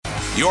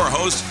your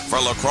host for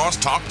La Crosse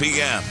Talk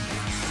PM,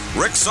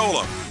 Rick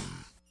Solem.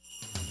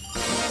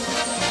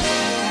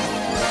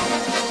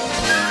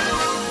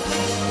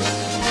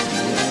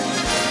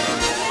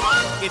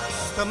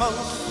 It's the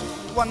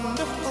most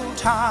wonderful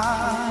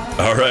time.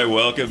 All right,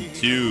 welcome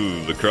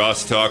to La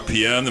Crosse Talk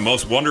PM, the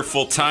most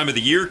wonderful time of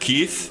the year,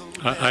 Keith.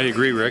 I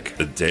agree, Rick.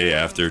 The day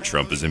after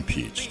Trump is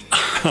impeached.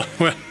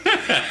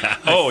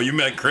 Oh, you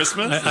meant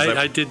Christmas?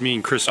 I did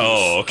mean Christmas.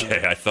 Oh,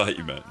 okay. I thought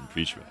you meant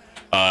impeachment.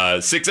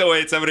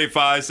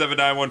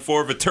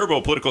 608-785-7914.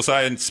 Viterbo political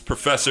science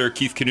professor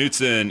Keith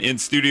Knutson in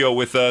studio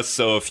with us.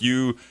 So if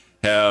you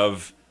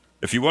want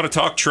to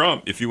talk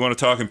Trump, if you want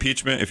to talk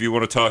impeachment, if you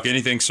want to talk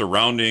anything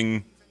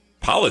surrounding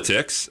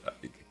politics,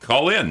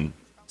 call in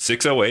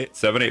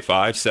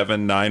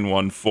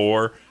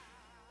 608-785-7914.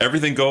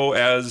 Everything go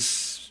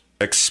as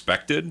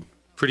expected.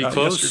 Pretty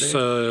close.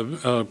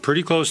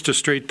 Pretty close to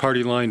straight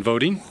party line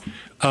voting.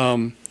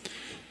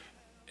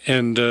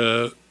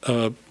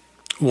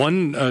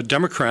 One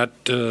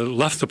Democrat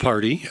left the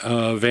party,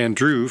 Van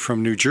Drew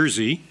from New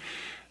Jersey.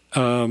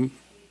 Colin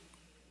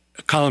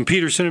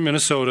Peterson in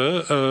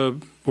Minnesota,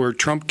 where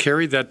Trump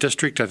carried that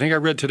district, I think I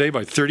read today,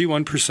 by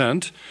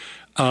 31%,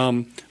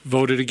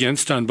 voted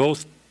against on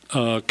both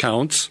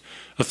counts.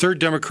 A third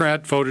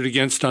Democrat voted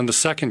against on the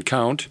second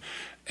count,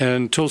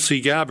 and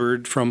Tulsi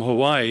Gabbard from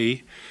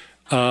Hawaii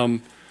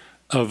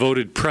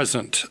voted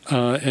present,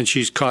 and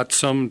she's caught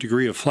some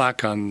degree of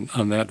flack on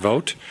that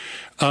vote.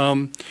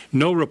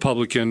 No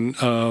Republican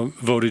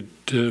voted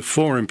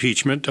for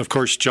impeachment. Of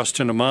course,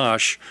 Justin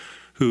Amash,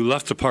 who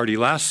left the party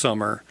last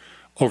summer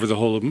over the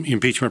whole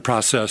impeachment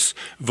process,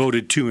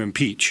 voted to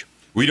impeach.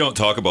 We don't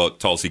talk about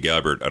Tulsi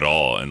Gabbard at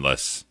all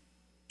unless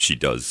she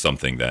does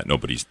something that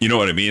nobody's... You know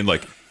what I mean?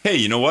 Like, hey,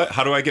 you know what?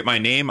 How do I get my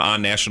name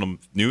on national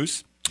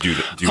news? Do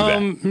that.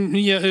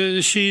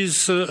 Yeah,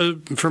 she's,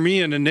 for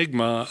me, an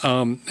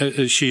enigma.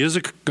 She is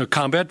a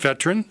combat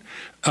veteran.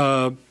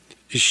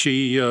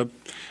 She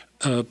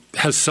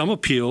has some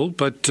appeal,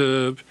 but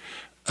of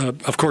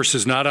course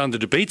is not on the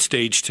debate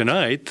stage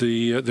tonight.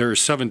 There are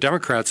 7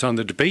 Democrats on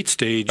the debate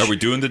stage. Are we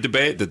doing the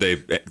debate? Did they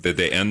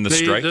end the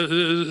strike?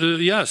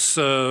 Yes.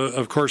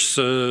 Of course,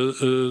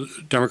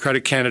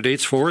 Democratic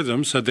candidates, 4 of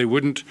them, said they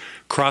wouldn't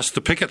cross the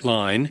picket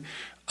line.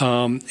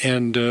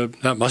 And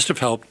that must have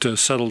helped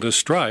settle the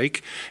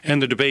strike.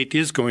 And the debate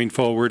is going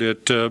forward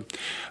at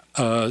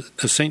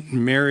St.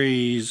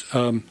 Mary's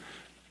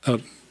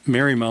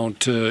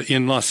Marymount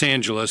in Los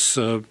Angeles,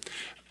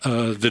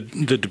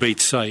 the debate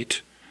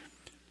site.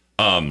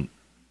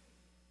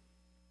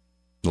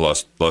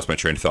 Lost my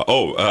train of thought.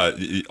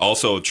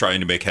 Also trying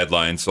to make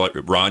headlines like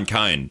Ron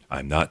Kind.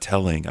 I'm not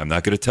going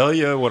to tell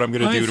you what I'm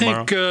going to do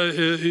tomorrow. I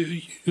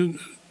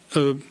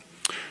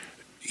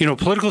think,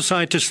 political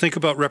scientists think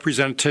about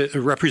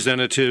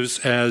representatives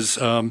as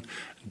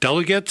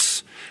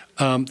delegates.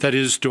 That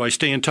is, do I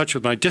stay in touch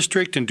with my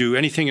district and do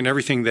anything and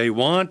everything they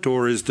want,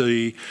 or is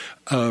the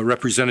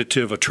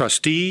representative a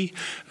trustee?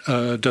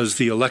 Does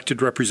the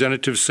elected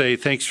representative say,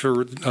 thanks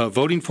for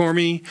voting for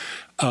me,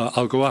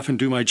 I'll go off and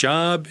do my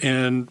job,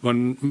 and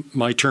when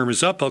my term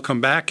is up, I'll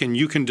come back and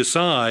you can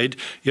decide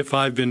if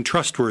I've been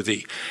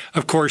trustworthy?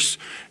 Of course,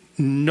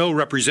 no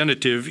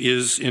representative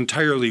is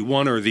entirely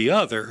one or the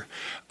other,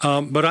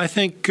 but I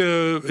think,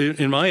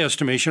 in my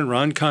estimation,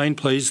 Ron Kind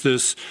plays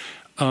this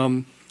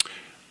role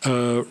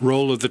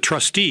of the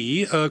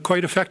trustee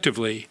quite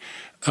effectively.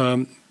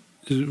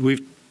 We're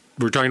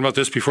talking about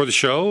this before the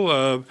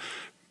show.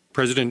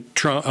 President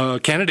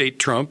Trump, candidate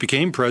Trump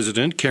became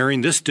president,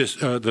 carrying this the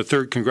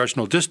 3rd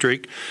congressional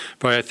district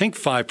by, I think,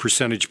 5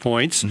 percentage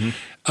points.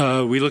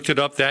 Mm-hmm. We looked it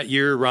up that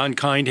year. Ron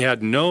Kind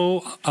had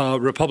no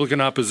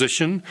Republican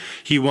opposition.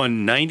 He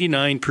won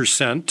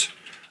 99%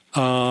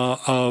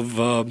 of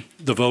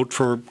the vote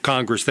for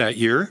Congress that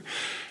year.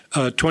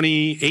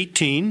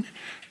 2018.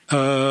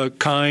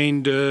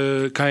 Kind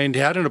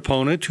had an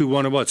opponent who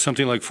won about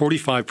something like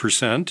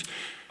 45%.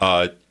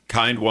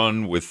 Kind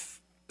won with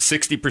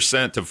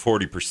 60% to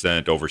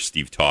 40% over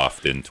Steve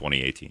Toft in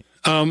 2018.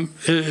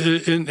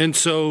 And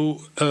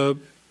so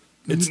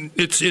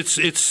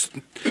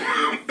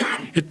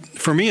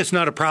for me, it's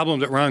not a problem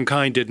that Ron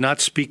Kind did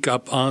not speak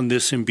up on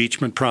this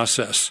impeachment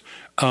process.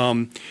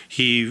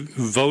 He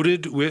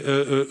voted,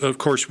 of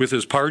course, with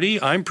his party.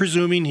 I'm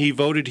presuming he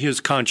voted his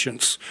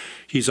conscience.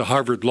 He's a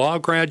Harvard Law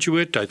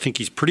graduate. I think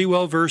he's pretty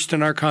well versed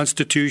in our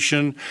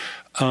Constitution.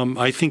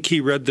 I think he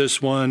read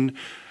this one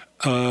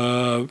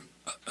in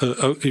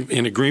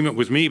agreement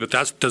with me, but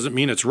that doesn't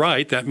mean it's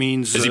right. That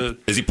means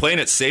is he playing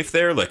it safe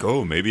there? Like,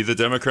 oh, maybe the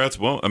Democrats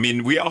won't. I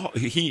mean,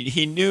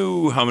 he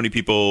knew how many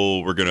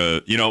people were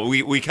gonna.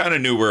 We kind of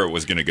knew where it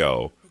was gonna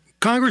go.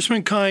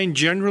 Congressman Kind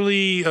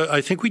generally,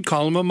 I think we'd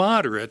call him a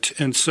moderate,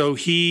 and so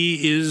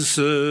he is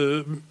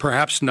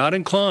perhaps not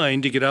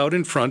inclined to get out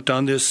in front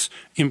on this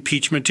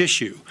impeachment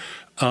issue.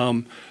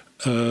 I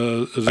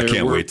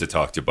can't wait to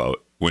talk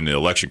about when the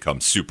election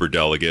comes, super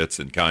delegates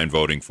and Kind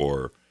voting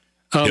for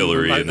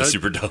Hillary and the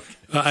superdelegate.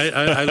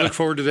 I look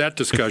forward to that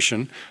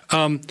discussion.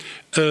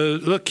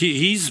 Look,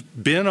 he's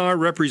been our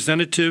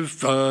representative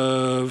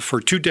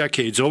for 2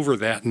 decades, over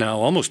that now,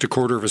 almost a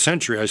quarter of a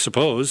century, I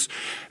suppose.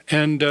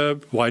 And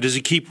why does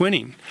he keep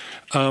winning?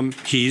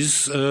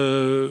 He's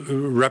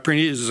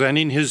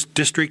representing his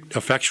district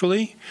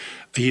effectually.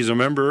 He's a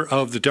member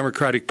of the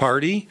Democratic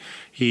Party.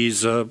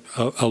 He's a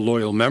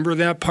loyal member of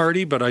that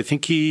party, but I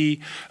think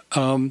he,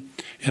 and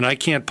I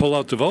can't pull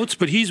out the votes,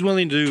 but he's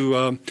willing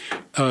to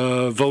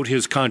vote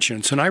his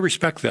conscience, and I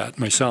respect that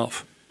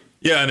myself.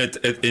 Yeah,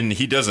 and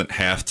he doesn't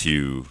have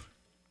to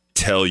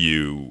tell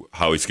you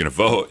how he's going to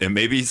vote, and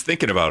maybe he's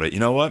thinking about it. You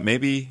know what?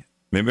 Maybe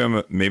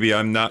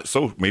I'm not.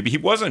 So maybe he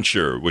wasn't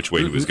sure which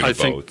way he was going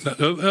to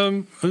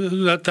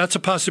vote. That's a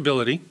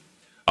possibility.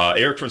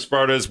 Eric from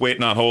Sparta is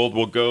waiting on hold.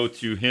 We'll go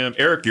to him.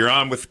 Eric, you're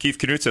on with Keith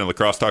Knutson at La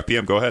Crosse Talk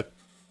PM. Go ahead.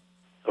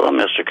 Hello,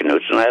 Mr.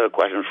 Knutson. I have a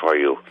question for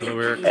you. Hello,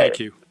 Eric. Thank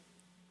you.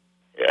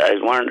 I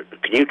was wondering,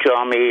 can you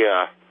tell me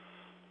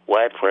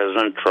why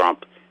President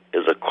Trump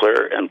is a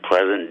clear and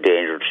present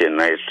danger to the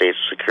United States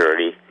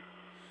security?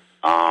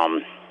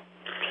 And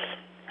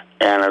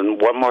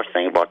one more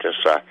thing about this,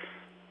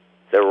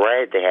 the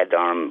riot they had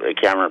down in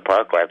Cameron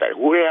Park last night.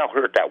 Who the hell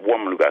hurt that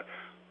woman who got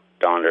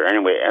down there?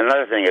 Anyway,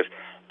 another thing is,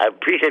 I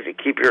appreciate if you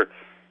keep your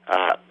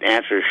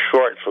answers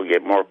short so we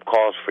get more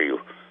calls for you.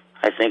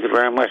 I thank you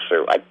very much,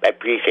 sir. I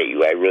appreciate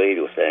you. I really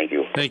do. Thank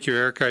you. Thank you,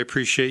 Eric. I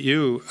appreciate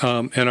you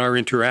and our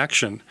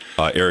interaction.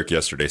 Eric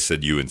yesterday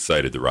said you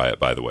incited the riot,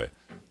 by the way.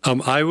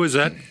 I was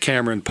at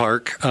Cameron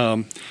Park.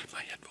 My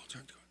headphones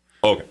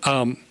aren't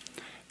going. Okay.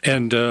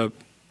 And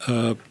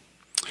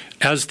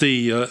as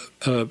the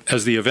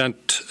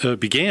event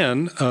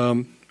began,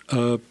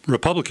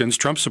 Republicans,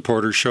 Trump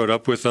supporters, showed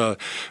up with a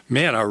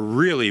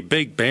really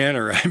big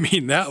banner. I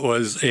mean, that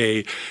was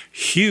a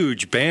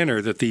huge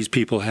banner that these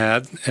people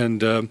had,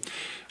 and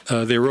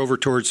they were over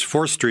towards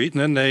 4th Street,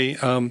 and then they,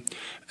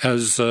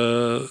 as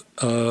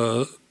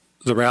the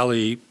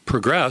rally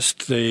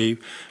progressed, they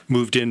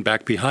moved in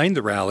back behind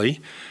the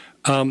rally.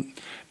 And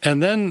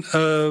then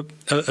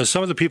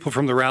some of the people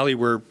from the rally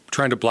were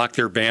trying to block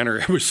their banner.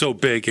 It was so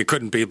big it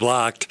couldn't be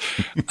blocked.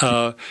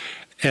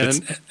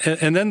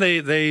 And then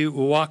they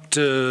walked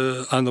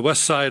on the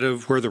west side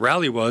of where the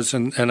rally was,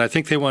 and I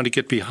think they wanted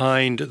to get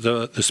behind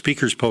the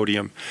speaker's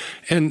podium.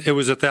 And it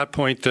was at that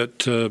point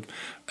that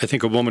I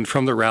think a woman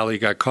from the rally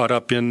got caught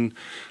up in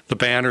the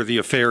banner, the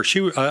affair.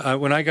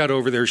 When I got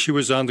over there, she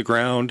was on the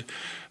ground.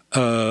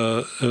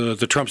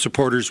 The Trump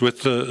supporters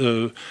with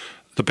the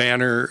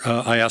banner,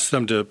 I asked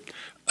them to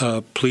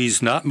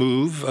please not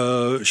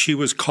move. She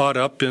was caught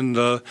up in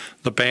the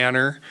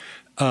banner.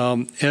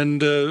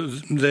 And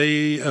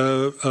they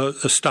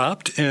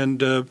stopped, and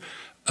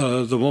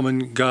the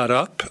woman got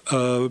up.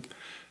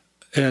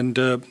 And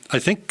I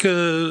think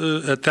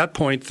at that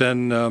point,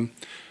 then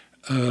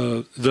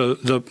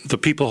the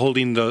people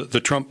holding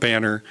the Trump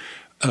banner,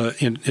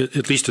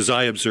 at least as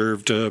I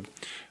observed,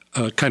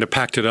 kind of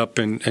packed it up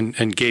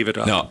and gave it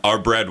up. Now, our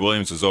Brad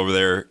Williams was over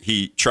there.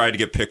 He tried to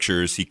get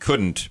pictures. He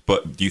couldn't.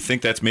 But do you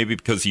think that's maybe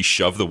because he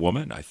shoved the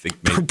woman? I think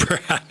maybe.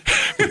 Brad.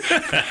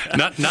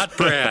 not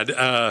Brad.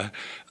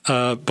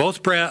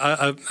 Both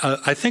Brad.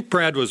 I think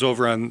Brad was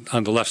over on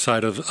the left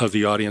side of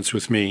the audience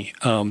with me.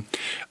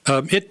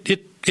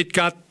 It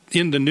got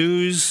in the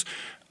news.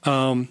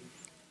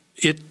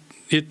 It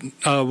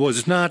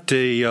was not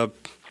a.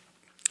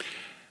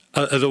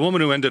 The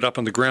woman who ended up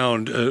on the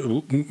ground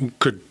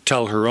could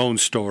tell her own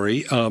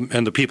story,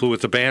 and the people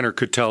with the banner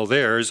could tell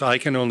theirs. I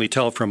can only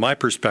tell from my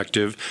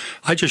perspective.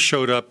 I just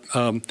showed up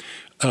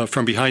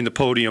from behind the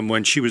podium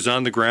when she was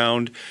on the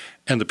ground,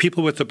 and the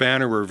people with the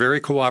banner were very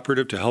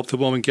cooperative to help the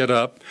woman get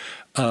up.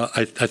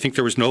 I think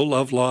there was no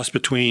love lost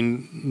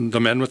between the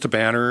men with the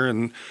banner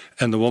and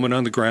the woman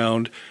on the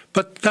ground,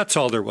 but that's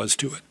all there was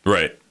to it.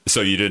 Right.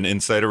 So you didn't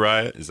incite a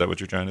riot? Is that what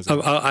you're trying to say?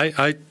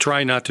 I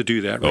try not to do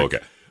that. Right? Oh,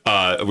 okay.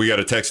 We got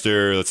a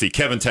texter. Let's see.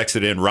 Kevin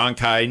texted in. Ron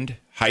Kind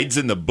hides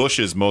in the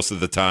bushes most of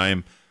the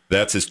time.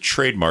 That's his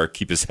trademark.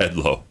 Keep his head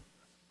low.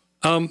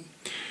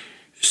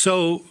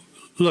 So,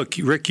 look,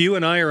 Rick, you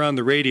and I are on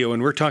the radio,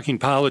 and we're talking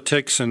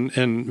politics,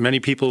 and many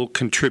people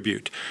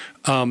contribute.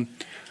 A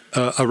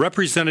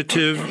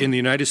representative in the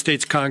United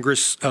States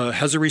Congress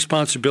has a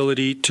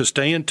responsibility to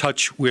stay in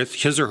touch with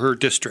his or her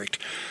district.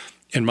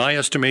 In my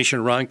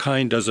estimation, Ron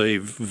Kind does a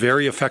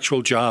very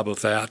effectual job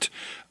of that.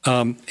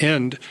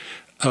 And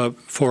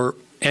for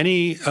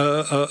any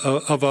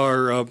of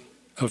our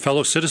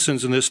fellow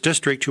citizens in this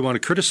district who want to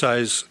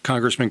criticize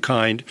Congressman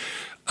Kind,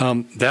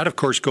 that, of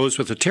course, goes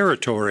with the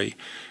territory.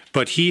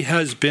 But he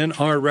has been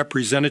our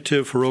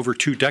representative for over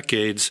 2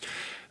 decades.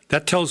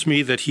 That tells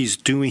me that he's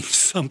doing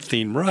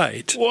something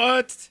right.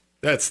 What?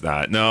 That's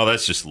not. No,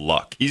 that's just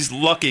luck. He's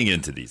lucking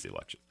into these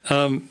elections.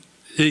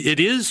 It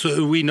is.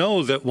 We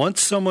know that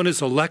once someone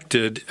is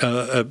elected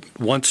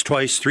once,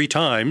 twice, 3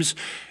 times,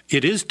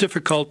 it is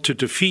difficult to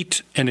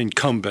defeat an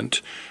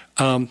incumbent.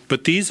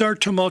 But these are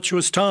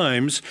tumultuous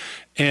times,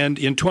 And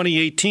in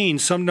 2018,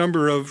 some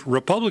number of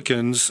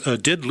Republicans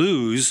did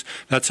lose.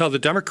 That's how the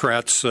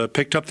Democrats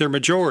picked up their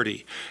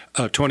majority.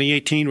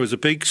 2018 was a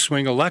big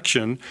swing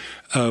election.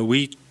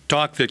 We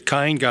talked that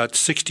Kine got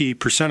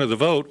 60% of the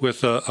vote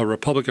with a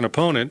Republican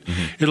opponent.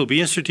 Mm-hmm. It'll be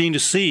interesting to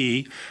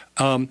see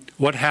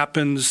what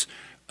happens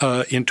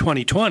in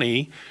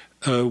 2020.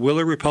 Will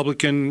a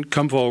Republican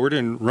come forward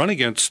and run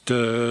against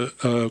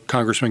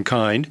Congressman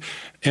Kine?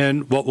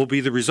 And what will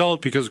be the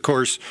result? Because, of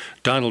course,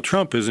 Donald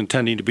Trump is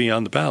intending to be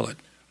on the ballot.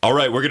 All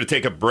right, we're going to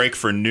take a break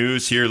for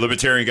news here.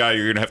 Libertarian guy,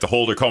 you're going to have to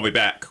hold or call me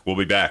back. We'll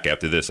be back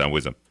after this on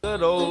Wisdom.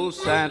 Good old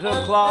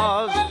Santa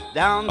Claus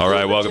down. All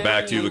right, welcome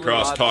back to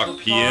Lacrosse Talk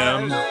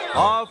PM.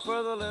 Get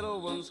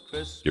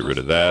rid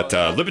of that.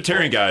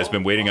 Libertarian guy has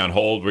been waiting on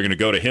hold. We're going to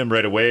go to him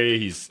right away.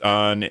 He's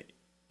on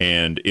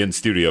and in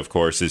studio, of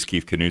course, is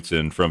Keith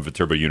Knutson from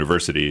Viterbo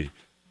University.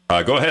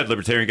 Go ahead,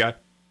 Libertarian guy.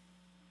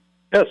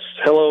 Yes.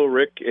 Hello,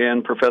 Rick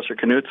and Professor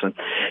Knutson.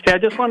 Hey, I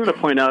just wanted to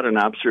point out an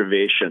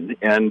observation.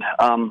 And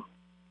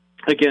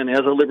again, as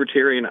a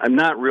libertarian, I'm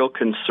not real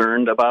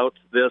concerned about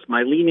this.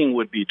 My leaning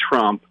would be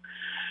Trump,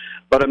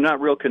 but I'm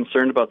not real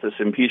concerned about this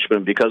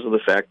impeachment because of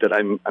the fact that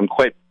I'm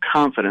quite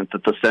confident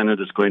that the Senate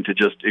is going to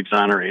just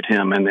exonerate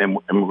him and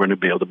we're going to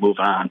be able to move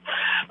on.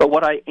 But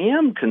what I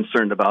am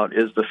concerned about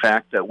is the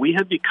fact that we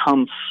have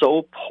become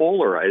so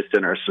polarized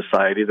in our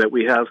society that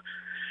we have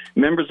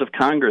members of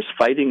Congress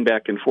fighting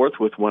back and forth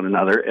with one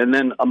another, and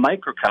then a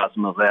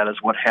microcosm of that is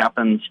what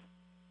happens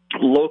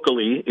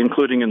locally,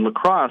 including in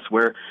lacrosse,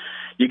 where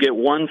you get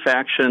one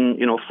faction,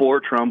 for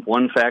Trump,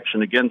 one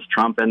faction against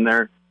Trump, and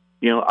they're,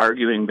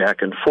 arguing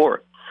back and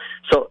forth.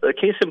 So the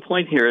case in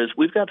point here is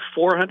we've got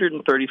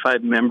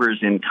 435 members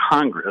in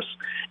Congress,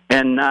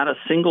 and not a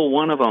single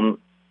one of them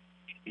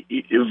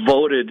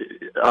voted,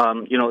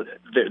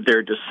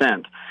 their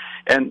dissent.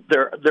 And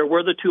there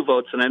were the two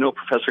votes, and I know,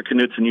 Professor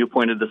Knutson, you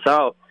pointed this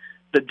out.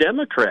 The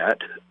Democrat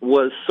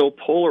was so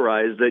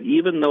polarized that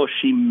even though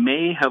she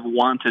may have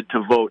wanted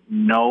to vote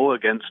no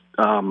against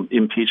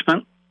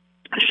impeachment,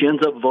 she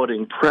ends up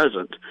voting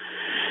present.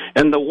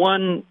 And the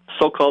one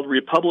so-called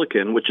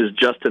Republican, which is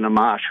Justin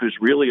Amash, who's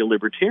really a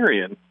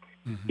libertarian,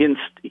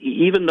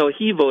 even though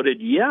he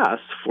voted yes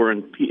for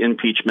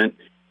impeachment,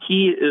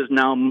 he is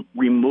now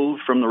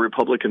removed from the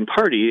Republican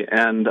Party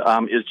and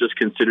is just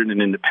considered an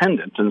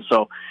independent. And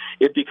so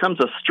it becomes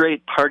a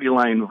straight party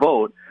line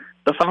vote.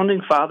 The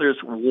Founding Fathers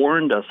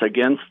warned us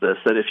against this,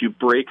 that if you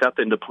break up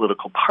into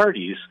political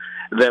parties,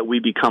 that we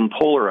become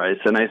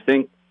polarized. And I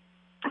think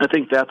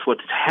that's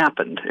what's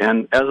happened.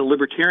 And as a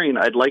libertarian,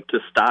 I'd like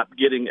to stop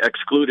getting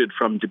excluded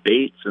from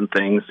debates and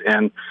things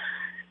and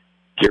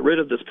get rid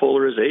of this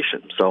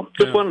polarization. So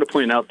just wanted to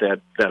point out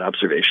that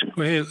observation.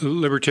 Well, hey,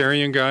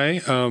 libertarian guy,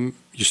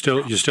 you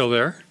still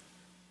there?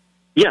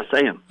 Yes,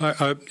 I am.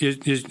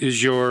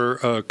 Is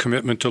your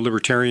commitment to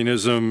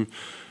libertarianism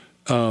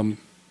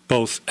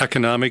both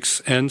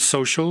economics and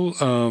social?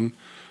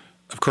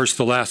 Of course,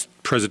 the last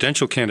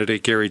presidential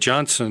candidate, Gary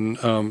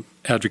Johnson,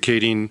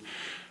 advocating,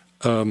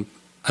 I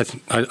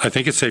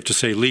think it's safe to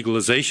say,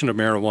 legalization of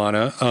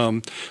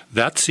marijuana.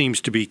 That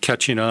seems to be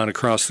catching on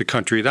across the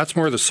country. That's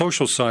more the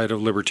social side of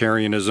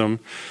libertarianism.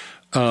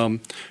 And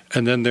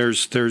then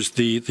there's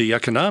the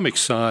economic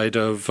side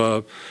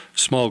of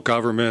small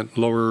government,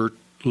 lower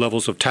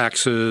levels of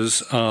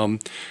taxes,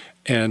 and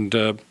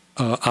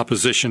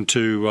opposition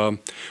to,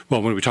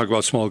 when we talk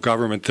about small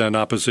government, then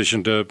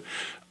opposition to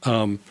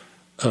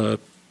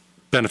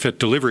benefit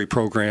delivery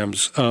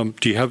programs.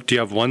 Do you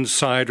have one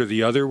side or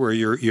the other where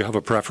you have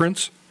a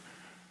preference?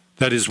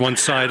 That is one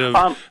side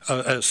of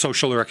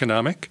social or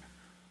economic?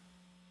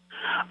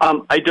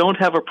 I don't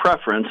have a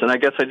preference, and I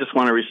guess I just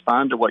want to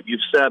respond to what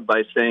you've said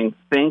by saying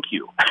thank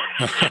you.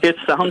 It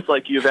sounds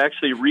like you've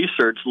actually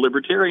researched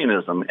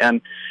libertarianism,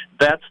 and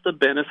that's the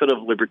benefit of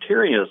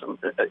libertarianism,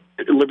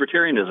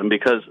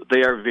 because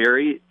they are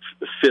very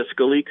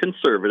fiscally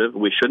conservative.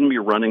 We shouldn't be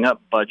running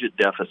up budget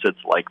deficits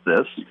like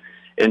this,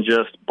 and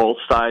just both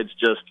sides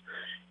just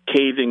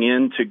caving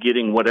in to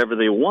getting whatever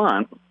they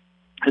want.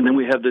 And then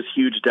we have this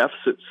huge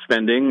deficit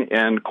spending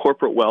and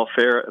corporate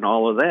welfare and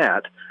all of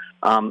that.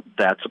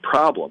 That's a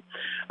problem.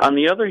 On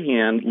the other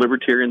hand,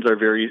 libertarians are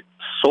very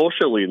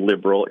socially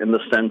liberal in the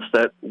sense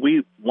that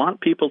we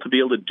want people to be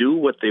able to do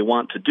what they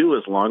want to do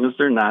as long as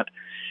they're not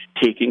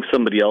taking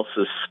somebody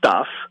else's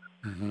stuff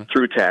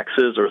through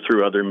taxes or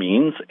through other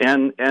means,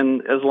 and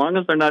as long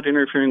as they're not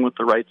interfering with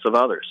the rights of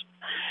others.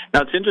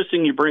 Now, it's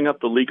interesting you bring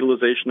up the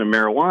legalization of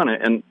marijuana,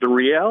 and the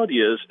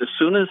reality is as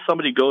soon as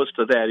somebody goes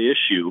to that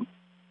issue,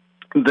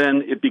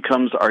 then it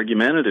becomes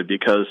argumentative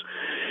because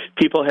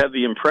people have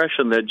the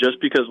impression that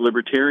just because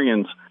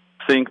libertarians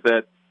think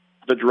that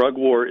the drug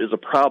war is a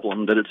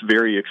problem, that it's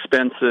very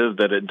expensive,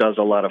 that it does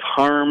a lot of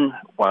harm.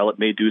 While it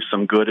may do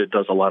some good, it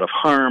does a lot of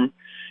harm.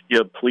 You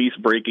have police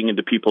breaking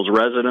into people's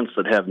residences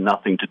that have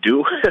nothing to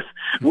do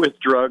with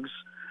drugs,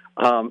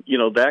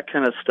 that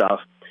kind of stuff.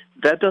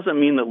 That doesn't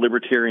mean that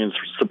libertarians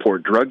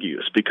support drug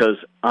use, because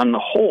on the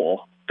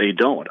whole, they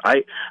don't.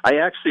 I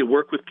actually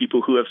work with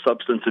people who have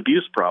substance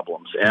abuse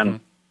problems, and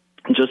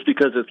just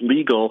because it's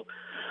legal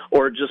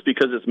or just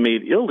because it's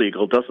made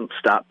illegal doesn't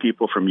stop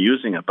people from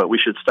using it. But we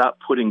should stop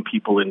putting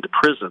people into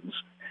prisons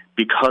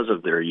because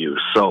of their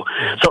use. So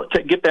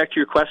to get back to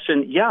your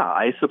question, yeah,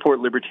 I support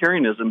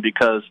libertarianism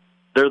because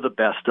they're the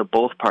best of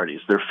both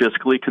parties. They're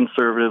fiscally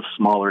conservative,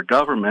 smaller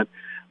government,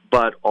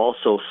 but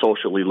also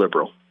socially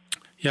liberal.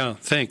 Yeah,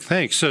 thanks.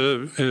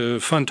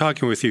 Fun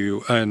talking with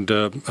you, and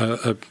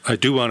I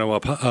do want to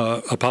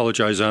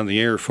apologize on the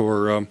air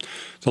for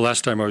the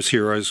last time I was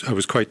here. I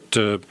was quite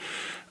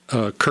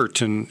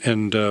curt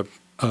and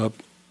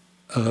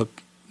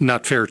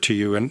not fair to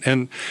you.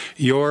 And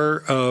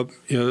your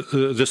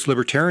this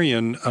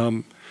libertarian,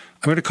 I'm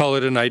going to call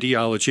it an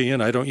ideology,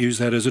 and I don't use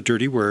that as a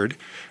dirty word.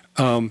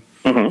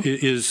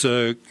 Is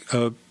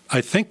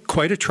I think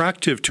quite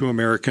attractive to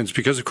Americans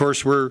because, of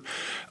course, we're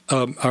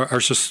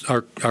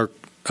our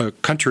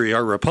country,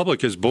 our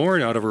republic, is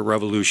born out of a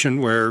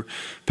revolution where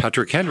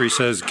Patrick Henry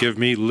says, "Give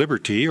me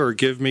liberty or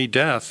give me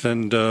death,"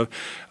 and of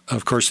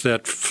course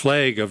that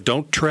flag of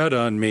 "Don't tread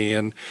on me,"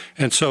 and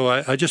so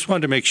I just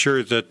wanted to make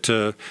sure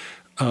that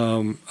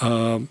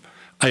I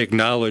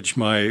acknowledge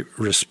my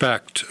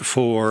respect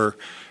for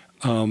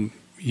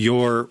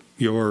your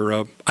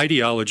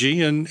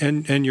ideology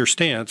and your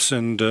stance,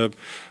 and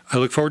I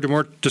look forward to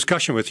more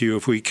discussion with you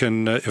if we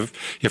can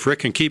if Rick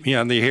can keep me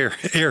on the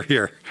air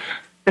here.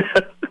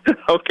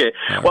 Okay.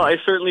 Well, I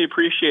certainly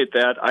appreciate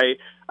that. I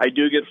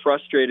do get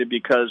frustrated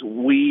because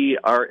we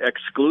are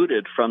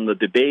excluded from the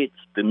debates.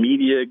 The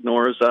media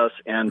ignores us,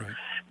 and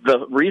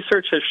the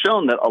research has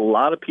shown that a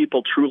lot of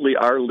people truly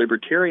are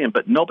libertarian,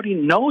 but nobody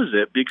knows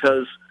it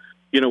because,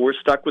 we're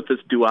stuck with this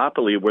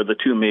duopoly where the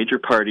two major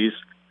parties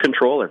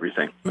control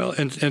everything. Well,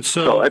 and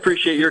so I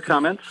appreciate your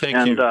comments.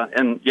 Thank you.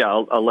 And yeah,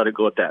 I'll let it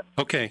go at that.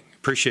 Okay.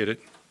 Appreciate it.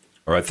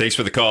 All right. Thanks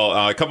for the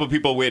call. A couple of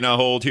people waiting on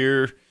hold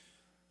here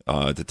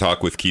to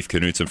talk with Keith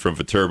Knutson from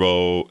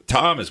Viterbo.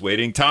 Tom is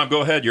waiting. Tom,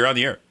 go ahead. You're on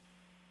the air.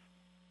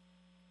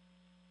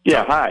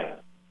 Yeah, hi.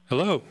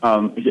 Hello.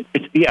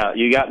 Yeah,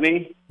 you got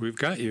me? We've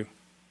got you.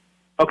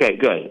 Okay,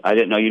 good. I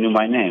didn't know you knew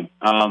my name.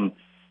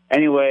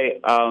 Anyway,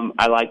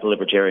 I like the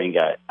libertarian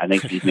guy. I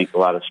think he makes a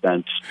lot of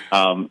sense,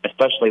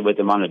 especially with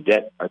the amount of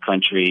debt our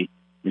country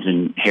is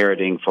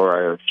inheriting for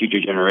our future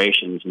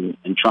generations,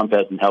 and Trump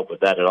hasn't helped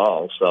with that at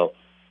all. So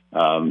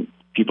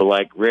people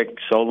like Rick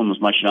Solom was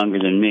much younger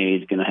than me.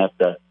 He's going to have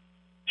to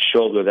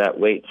shoulder that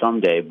weight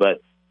someday.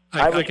 But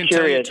I can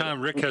tell you,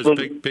 Tom, Rick has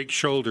big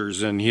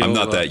shoulders, and I'm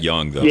not that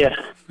young, though. Yeah.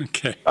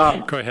 Okay.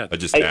 Go ahead.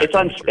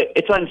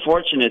 It's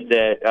unfortunate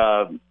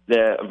that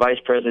the Vice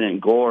President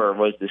Gore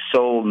was the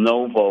sole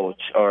no vote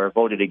or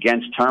voted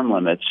against term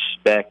limits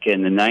back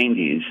in the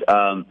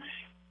 90s.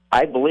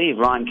 I believe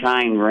Ron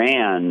Kine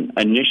ran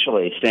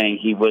initially saying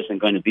he wasn't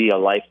going to be a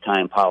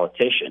lifetime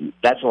politician.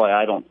 That's why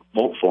I don't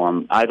vote for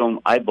him. I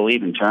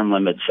believe in term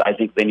limits. I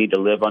think they need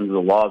to live under the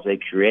laws they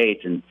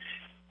create, and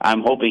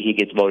I'm hoping he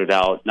gets voted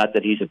out. Not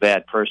that he's a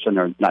bad person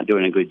or not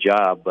doing a good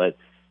job, but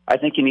I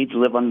think he needs to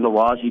live under the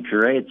laws he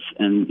creates.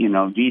 And,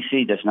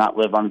 D.C. does not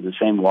live under the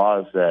same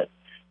laws that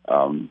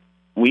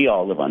we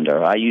all live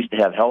under. I used to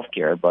have health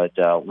care, but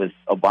with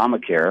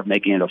Obamacare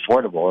making it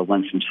affordable, it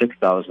went from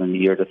 $6,000 a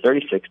year to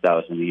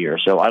 $36,000 a year.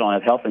 So I don't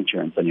have health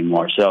insurance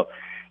anymore. So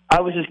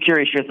I was just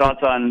curious your thoughts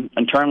on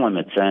term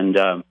limits, and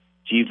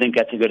do you think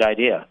that's a good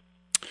idea?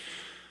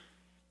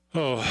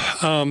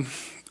 I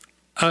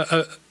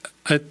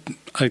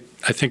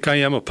think I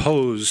am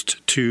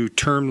opposed to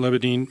term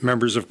limiting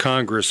members of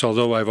Congress,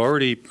 although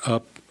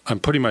I'm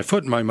putting my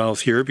foot in my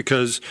mouth here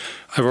because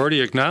I've already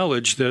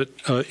acknowledged that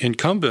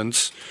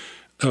incumbents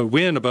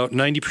win about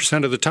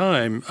 90% of the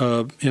time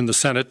in the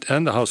Senate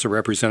and the House of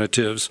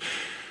Representatives.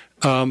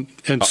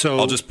 And so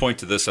I'll just point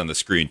to this on the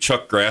screen.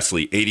 Chuck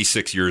Grassley,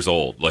 86 years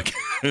old. But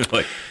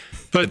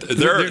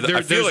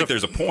I feel like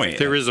there's a point.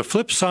 There is a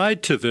flip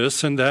side to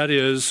this, and that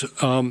is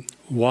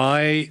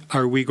why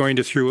are we going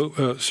to,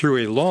 through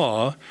a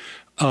law,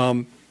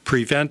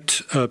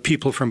 prevent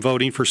people from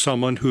voting for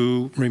someone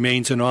who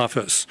remains in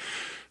office,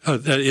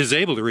 that is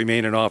able to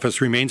remain in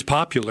office, remains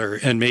popular,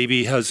 and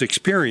maybe has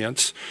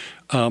experience?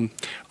 I'm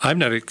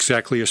not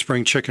exactly a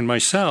spring chicken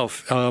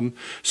myself,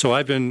 so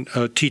I've been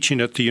teaching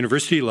at the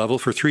university level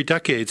for 3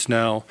 decades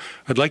now.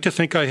 I'd like to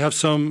think I have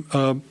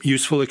some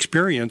useful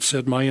experience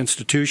at my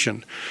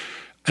institution.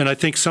 And I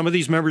think some of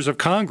these members of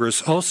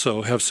Congress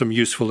also have some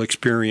useful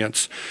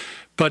experience.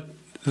 But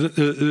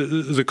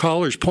the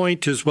caller's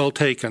point is well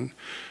taken.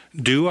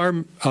 Do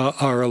our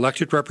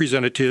elected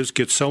representatives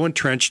get so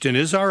entrenched, and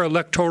is our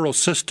electoral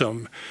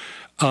system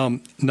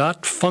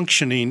not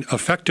functioning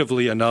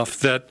effectively enough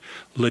that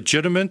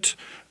legitimate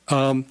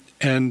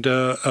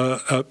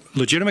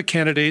legitimate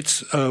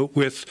candidates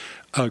with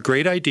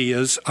great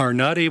ideas are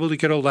not able to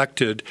get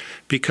elected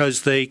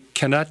because they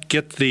cannot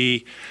get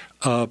the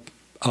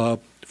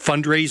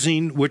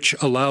fundraising which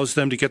allows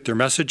them to get their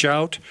message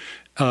out,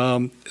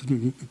 or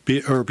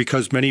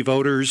because many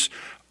voters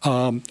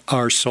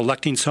are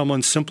selecting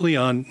someone simply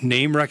on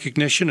name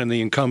recognition, and the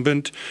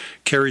incumbent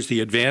carries the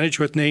advantage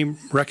with name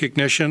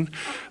recognition.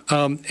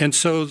 And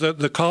so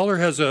the caller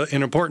has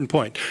an important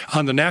point.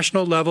 On the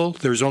national level,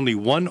 there's only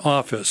one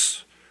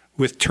office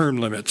with term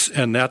limits,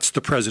 and that's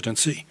the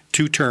presidency,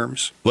 2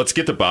 terms. Let's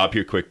get to Bob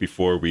here quick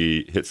before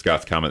we hit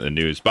Scott's comment in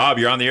the news. Bob,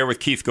 you're on the air with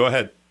Keith. Go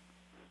ahead.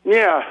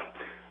 Yeah,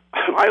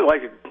 I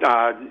like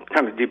to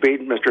kind of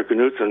debate Mr.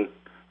 Knutson.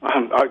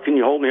 Can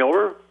you hold me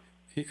over?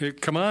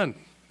 Come on.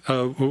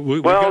 You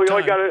only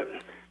got to.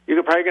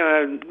 You're probably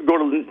going to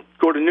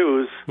go to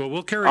news. Well,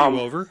 we'll carry you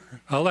over.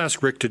 I'll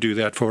ask Rick to do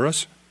that for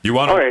us. You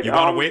want to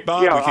wait,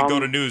 Bob? Yeah, we can go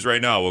to news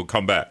right now. We'll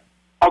come back.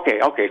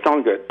 Okay,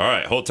 sounds good. All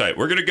right, hold tight.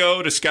 We're going to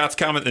go to Scott's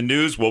comment in the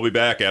news. We'll be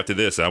back after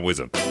this on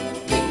Wisdom.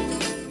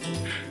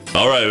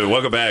 All right,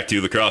 welcome back to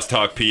Lacrosse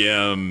Talk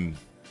PM.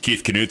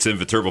 Keith Knutson,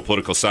 Viterbo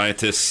political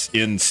scientist,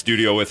 in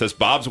studio with us.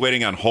 Bob's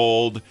waiting on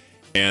hold,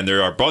 and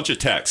there are a bunch of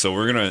texts, so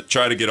we're going to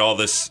try to get all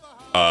this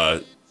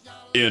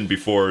in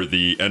before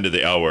the end of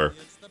the hour.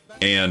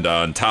 And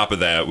on top of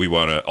that, we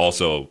want to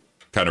also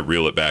kind of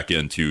reel it back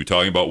into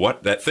talking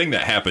about that thing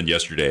that happened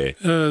yesterday.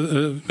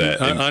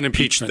 On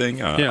impeachment thing.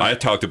 Yeah. I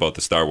talked about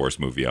the Star Wars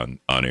movie on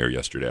air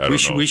yesterday.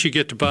 We should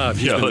get to Bob.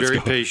 He's been very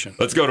patient.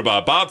 Let's go to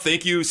Bob. Bob,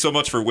 thank you so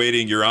much for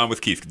waiting. You're on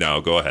with Keith now.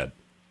 Go ahead.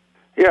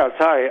 Yes,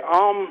 hi.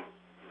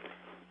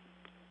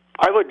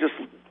 I would just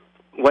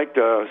like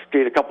to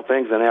state a couple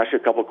things and ask you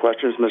a couple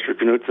questions, Mr.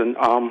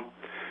 Knutson.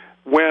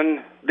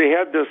 When they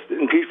had this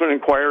impeachment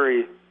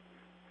inquiry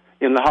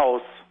in the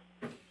House,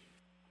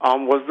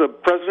 was the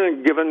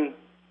president given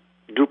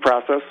due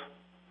process?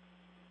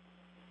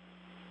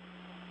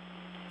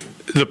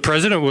 The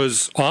president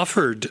was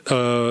offered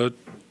the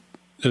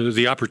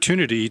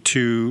opportunity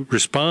to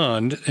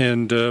respond,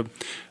 and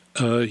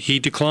he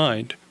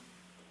declined.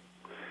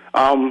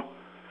 The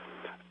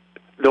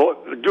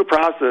due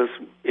process,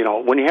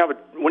 when you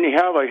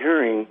have a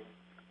hearing,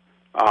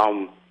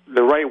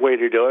 the right way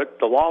to do it,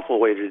 the lawful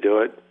way to do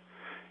it,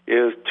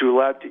 is to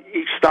let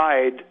each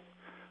side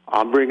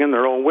bring in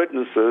their own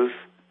witnesses.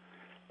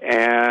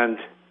 And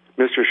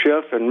Mr.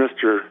 Schiff and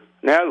Mr.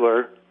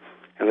 Nadler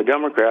and the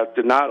Democrats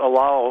did not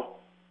allow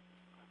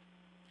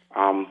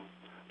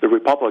the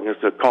Republicans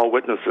to call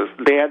witnesses.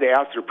 They had to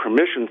ask their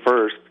permission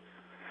first,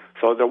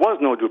 so there was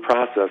no due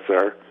process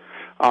there.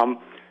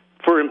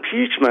 For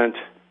impeachment,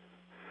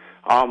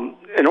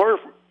 in order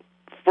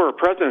for a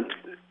president,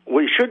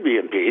 we should be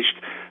impeached.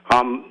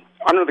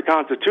 Under the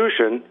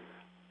Constitution,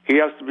 he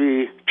has to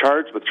be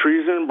charged with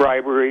treason,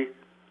 bribery,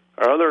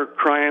 or other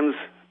crimes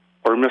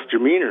or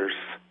misdemeanors.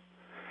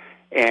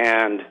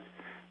 And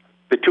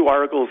the 2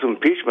 articles of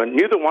impeachment,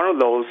 neither one of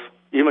those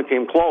even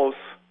came close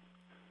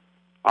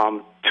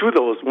to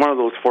one of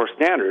those 4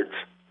 standards.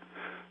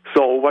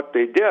 So what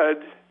they did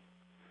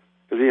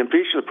is they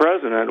impeached the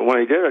president. When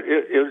they did it,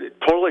 it was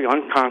totally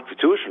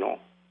unconstitutional.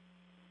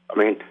 I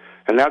mean,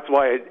 and that's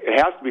why it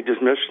has to be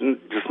dismissed in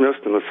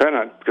the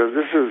Senate, because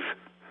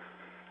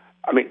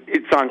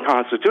it's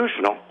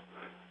unconstitutional.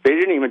 They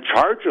didn't even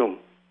charge him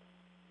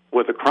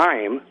with a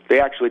crime. They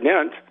actually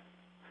didn't.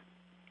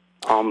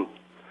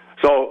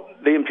 So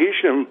they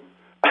impeached him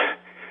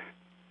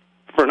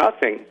for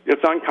nothing.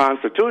 It's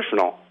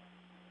unconstitutional.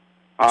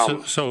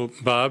 So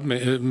Bob,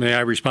 may I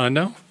respond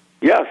now?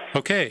 Yes.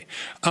 Okay.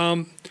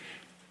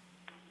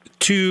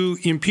 To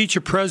impeach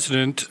a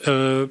president,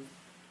 the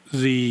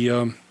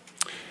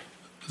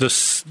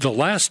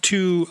last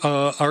 2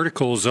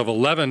 articles of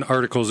 11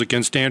 articles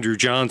against Andrew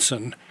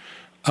Johnson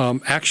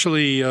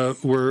actually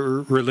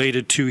were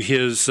related to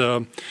his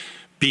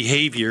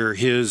behavior,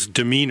 his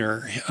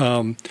demeanor.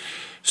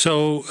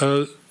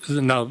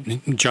 Now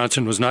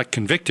Johnson was not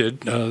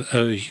convicted,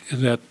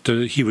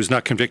 he was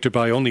not convicted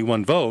by only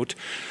 1 vote,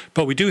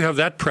 but we do have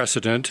that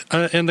precedent.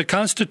 And the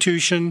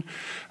Constitution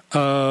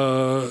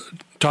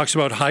talks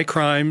about high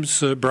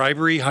crimes,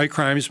 bribery, high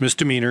crimes,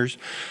 misdemeanors.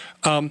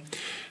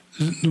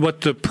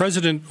 What the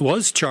president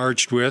was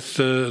charged with,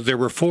 there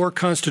were 4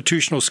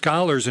 constitutional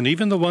scholars, and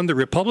even the one the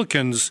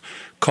Republicans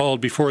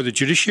called before the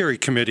Judiciary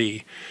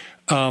Committee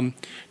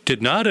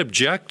did not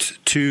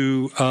object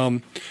to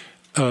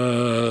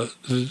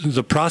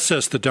the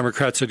process the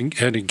Democrats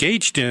had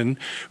engaged in,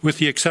 with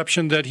the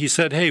exception that he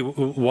said, hey,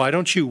 why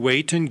don't you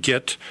wait and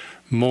get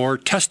more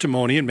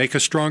testimony and make a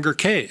stronger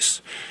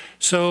case?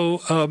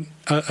 So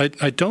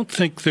I don't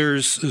think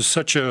there's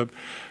such a...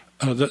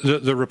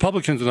 The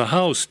Republicans in the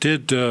House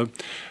did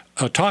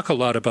talk a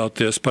lot about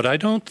this, but I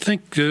don't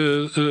think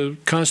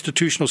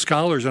constitutional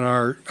scholars in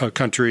our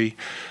country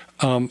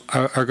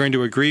are going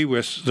to agree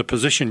with the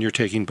position you're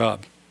taking,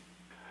 Bob.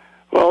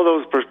 Well,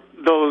 those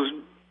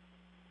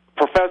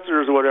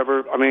professors or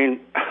whatever, I'm going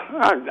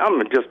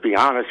to just be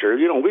honest here.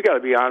 We got to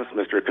be honest,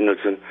 Mr.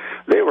 Knutson.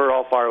 They were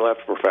all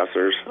far-left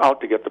professors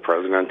out to get the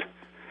president.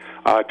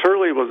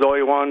 Turley was the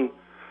only one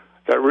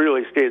that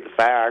really stated the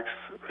facts,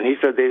 and he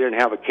said they didn't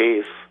have a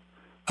case.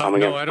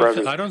 No,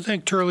 I don't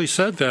think Turley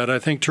said that. I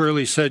think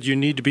Turley said you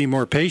need to be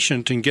more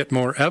patient and get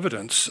more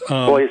evidence.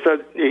 Well, he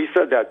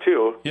said that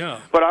too. Yeah.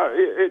 But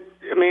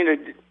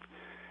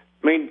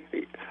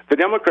the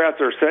Democrats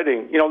are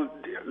setting.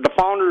 The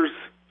founders,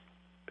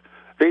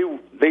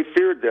 they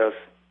feared this.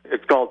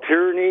 It's called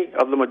tyranny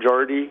of the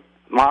majority,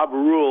 mob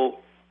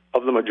rule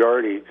of the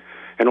majority,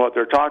 and what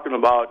they're talking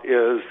about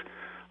is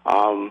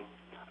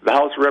the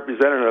House of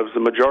Representatives, the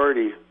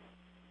majority,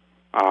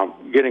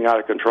 getting out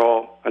of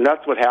control. And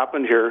that's what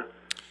happened here.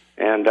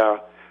 And,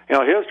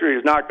 history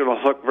is not going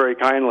to look very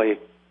kindly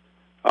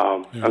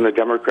on the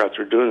Democrats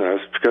for doing this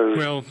because...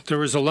 Well, there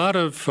was a lot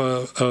of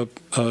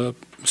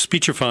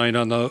speechifying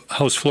on the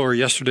House floor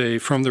yesterday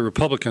from the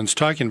Republicans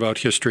talking about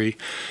history.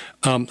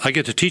 I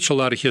get to teach a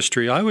lot of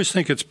history. I always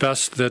think it's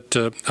best that,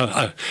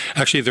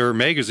 actually there are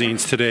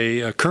magazines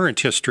today, Current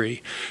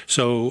History,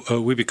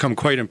 so we become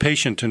quite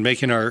impatient in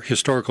making our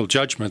historical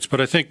judgments.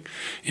 But I think,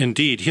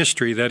 indeed,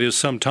 history, that is,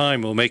 some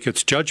time, will make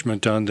its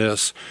judgment on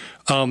this.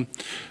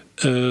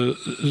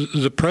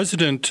 The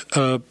president,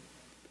 I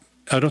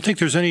don't think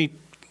there's any...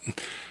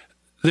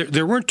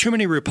 There weren't too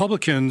many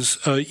Republicans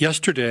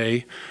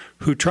yesterday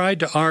who tried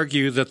to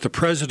argue that the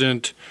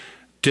president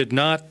did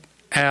not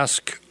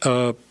ask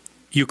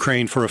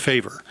Ukraine for a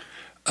favor.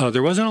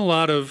 There wasn't a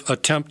lot of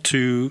attempt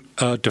to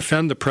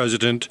defend the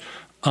president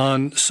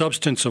on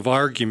substance of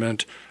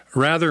argument,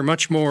 rather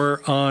much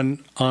more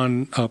on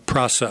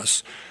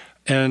process.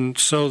 And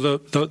so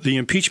the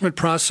impeachment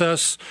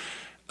process,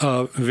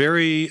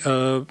 very,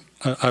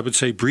 I would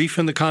say, brief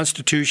in the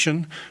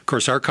Constitution. Of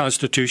course, our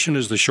Constitution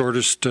is the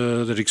shortest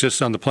that exists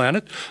on the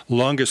planet,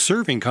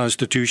 longest-serving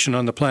Constitution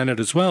on the planet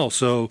as well.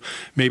 So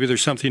maybe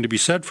there's something to be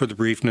said for the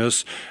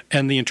briefness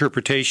and the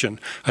interpretation.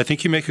 I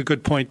think you make a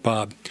good point,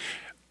 Bob.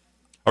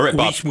 All right,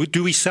 Bob.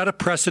 Do we set a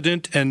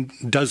precedent, and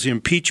does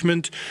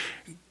impeachment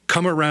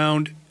come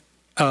around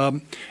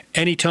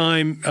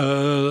anytime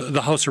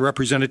the House of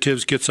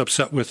Representatives gets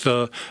upset with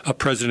a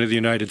president of the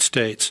United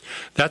States?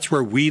 That's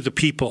where we, the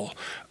people,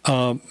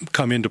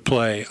 come into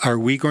play. Are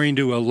we going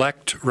to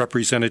elect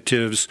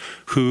representatives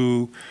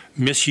who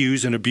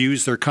misuse and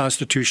abuse their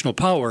constitutional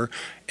power?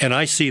 And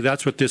I see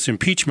that's what this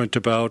impeachment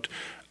about.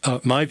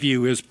 My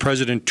view is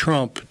President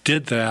Trump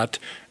did that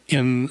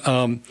in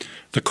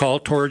the call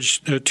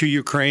to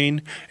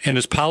Ukraine and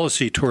his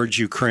policy towards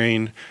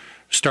Ukraine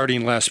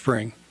starting last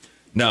spring.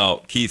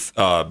 Now, Keith,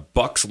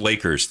 Bucks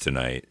Lakers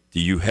tonight. Do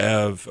you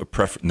have a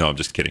preference? No, I'm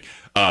just kidding.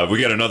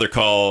 We got another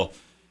call.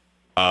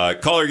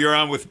 Caller, you're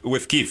on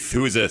with Keith.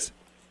 Who is this?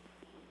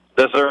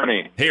 This is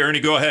Ernie. Hey, Ernie,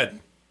 go ahead.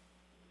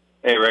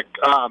 Hey, Rick.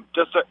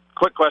 Just a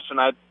quick question.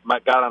 I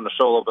got on the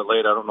show a little bit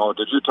late. I don't know.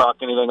 Did you talk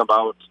anything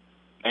about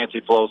Nancy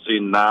Pelosi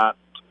not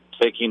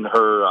taking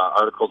her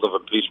articles of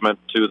impeachment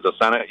to the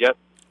Senate yet?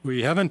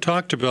 We haven't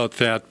talked about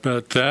that,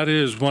 but that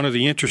is one of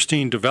the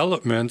interesting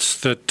developments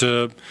that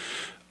the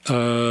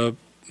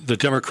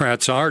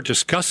Democrats are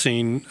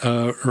discussing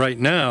right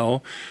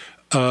now.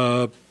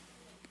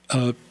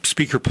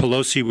 Speaker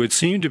Pelosi would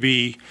seem to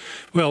be,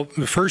 well,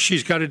 first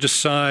she's got to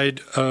decide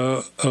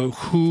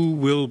who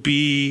will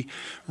be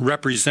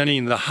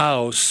representing the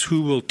House,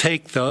 who will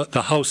take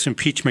the House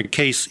impeachment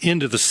case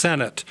into the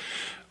Senate.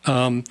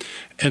 And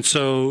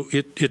so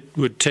it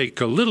would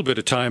take a little bit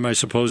of time, I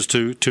suppose,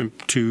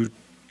 to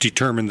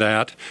determine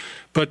that.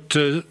 But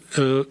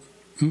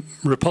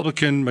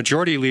Republican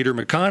Majority Leader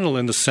McConnell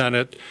in the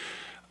Senate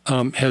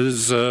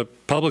has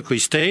publicly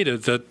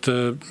stated that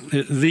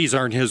these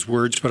aren't his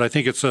words, but I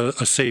think it's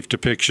a safe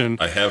depiction.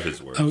 I have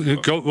his words.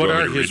 What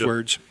are his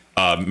words?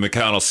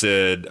 McConnell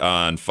said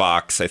on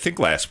Fox, I think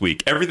last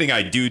week, everything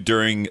I do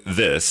during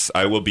this,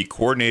 I will be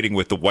coordinating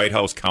with the White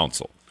House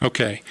counsel.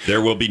 Okay.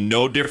 There will be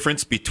no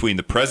difference between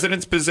the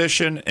president's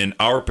position and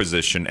our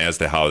position as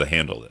to how to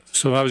handle this.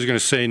 So I was going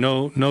to say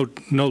no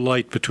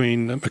light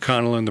between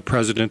McConnell and the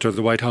president or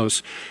the White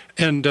House.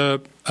 And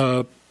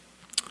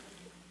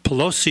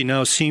Pelosi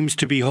now seems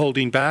to be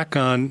holding back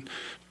on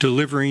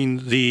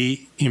delivering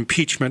the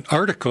impeachment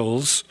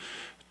articles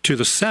to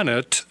the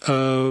Senate,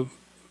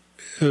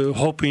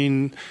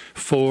 hoping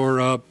for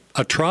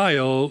a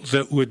trial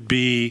that would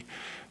be,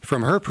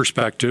 from her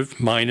perspective,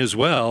 mine as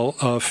well,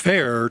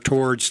 fair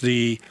towards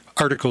the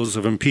articles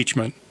of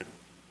impeachment.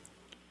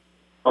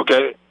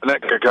 Okay.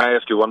 Can I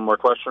ask you one more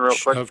question real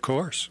quick? Of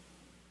course.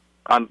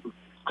 On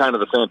kind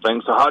of the same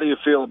thing. So how do you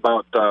feel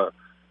about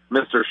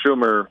Mr.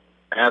 Schumer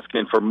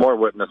asking for more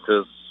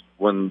witnesses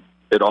when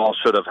it all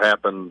should have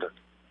happened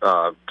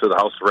to the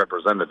House of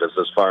Representatives,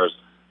 as far as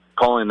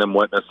calling them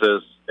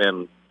witnesses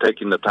and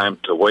taking the time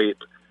to wait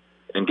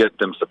and get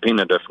them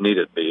subpoenaed if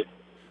needed be?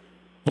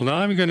 Well, now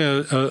I'm going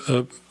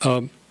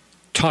to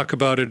talk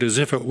about it as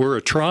if it were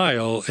a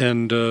trial,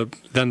 and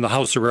then the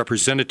House of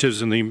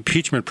Representatives and the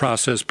impeachment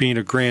process being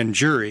a grand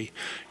jury.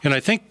 And I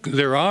think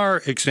there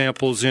are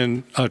examples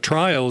in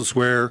trials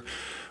where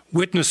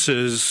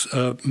witnesses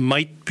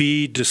might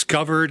be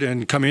discovered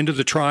and come into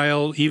the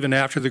trial even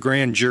after the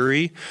grand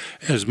jury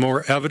as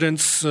more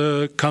evidence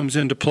comes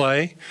into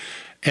play.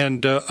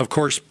 And, of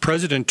course,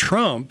 President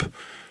Trump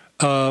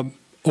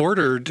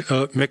ordered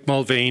Mick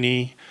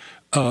Mulvaney,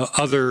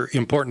 other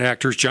important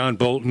actors, John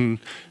Bolton,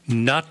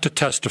 not to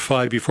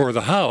testify before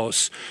the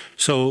House.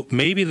 So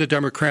maybe the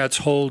Democrats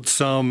hold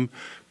some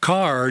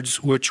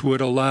cards which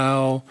would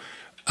allow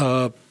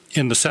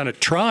in the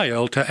Senate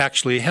trial to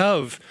actually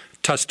have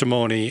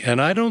testimony. And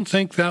I don't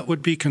think that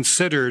would be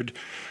considered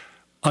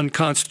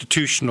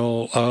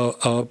unconstitutional,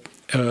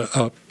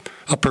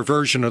 a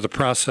perversion of the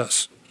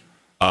process.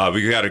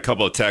 We got a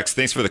couple of texts.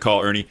 Thanks for the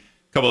call, Ernie.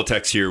 A couple of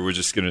texts here. We're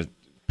just going to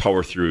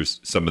power through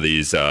some of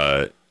these,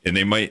 and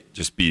they might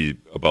just be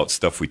about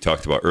stuff we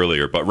talked about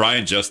earlier. But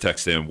Ryan just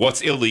texted in,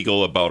 what's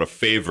illegal about a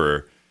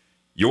favor?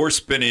 You're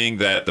spinning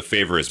that the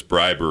favor is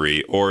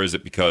bribery, or is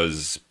it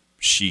because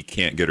she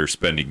can't get her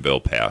spending bill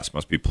passed?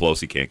 Must be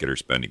Pelosi can't get her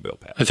spending bill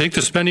passed. I think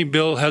the spending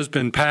bill has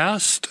been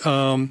passed,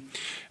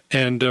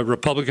 and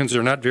Republicans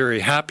are not very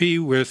happy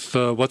with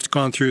what's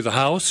gone through the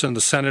House, and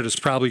the Senate is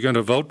probably going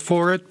to vote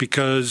for it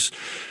because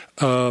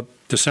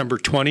December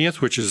 20th,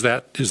 which is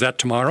that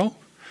tomorrow,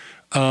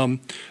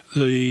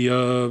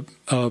 the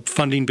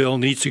funding bill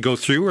needs to go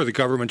through or the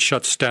government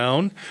shuts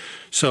down.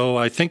 So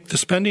I think the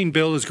spending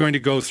bill is going to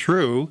go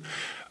through.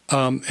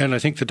 And I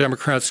think the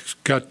Democrats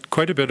got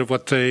quite a bit of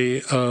what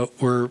they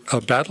were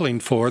battling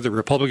for. The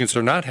Republicans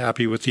are not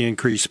happy with the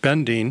increased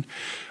spending.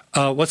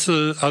 What's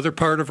the other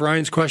part of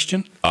Ryan's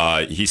question?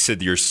 He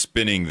said you're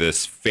spinning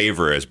this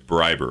favor as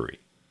bribery.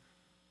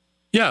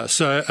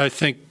 Yes, I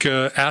think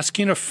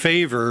asking a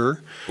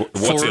favor.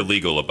 What's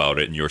illegal about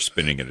it, and you're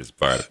spinning it as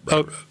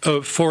bribery?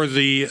 For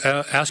the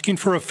asking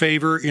for a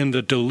favor in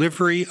the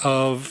delivery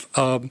of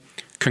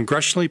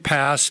congressionally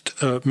passed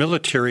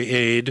military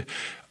aid.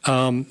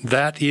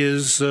 That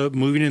is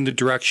moving in the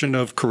direction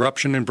of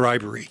corruption and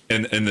bribery.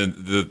 And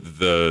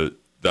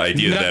the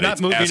idea that not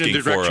it's moving asking in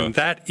the direction. for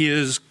That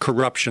is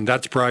corruption.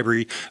 That's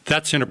bribery.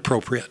 That's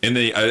inappropriate. And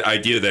the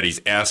idea that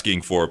he's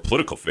asking for a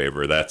political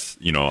favor, that's,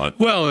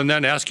 well, and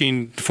then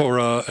asking for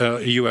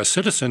a U.S.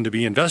 citizen to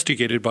be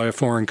investigated by a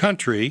foreign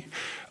country,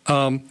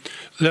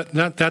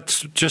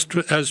 that's just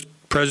as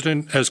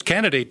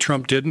candidate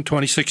Trump did in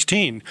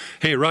 2016.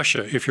 Hey,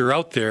 Russia, if you're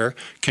out there,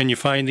 can you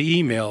find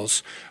the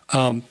emails?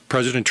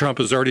 President Trump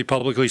has already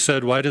publicly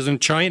said, why doesn't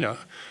China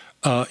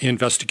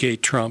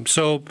investigate Trump?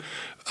 So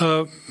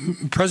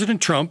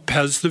President Trump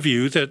has the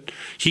view that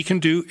he can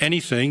do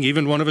anything.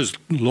 Even one of his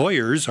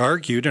lawyers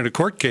argued in a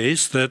court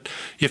case that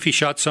if he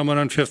shot someone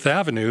on Fifth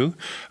Avenue,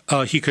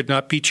 he could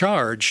not be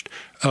charged.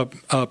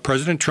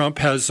 President Trump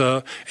has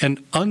an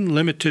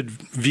unlimited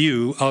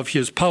view of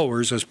his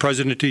powers as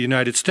President of the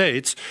United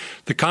States.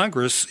 The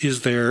Congress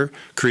is there,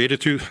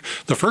 created through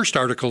the first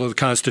article of the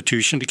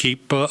Constitution, to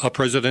keep a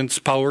president's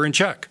power in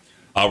check.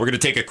 We're going to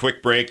take a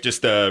quick break,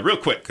 just real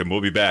quick, and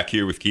we'll be back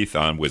here with Keith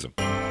on Wisdom.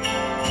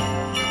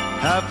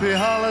 Happy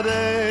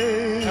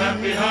holiday.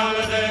 Happy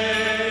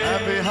holiday.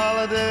 Happy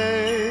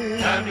holiday.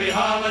 Happy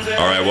holiday.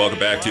 All right, welcome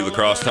back to La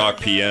Crosse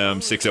Talk PM,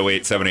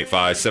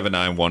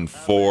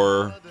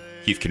 608-785-7914.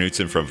 Keith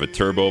Knutson from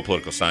Viterbo,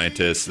 political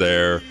scientist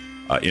there,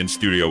 in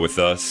studio with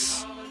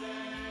us.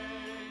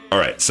 All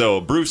right,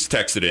 so Bruce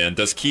texted in,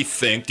 do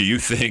you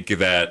think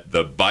that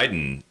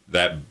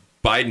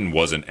Biden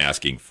wasn't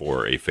asking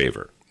for a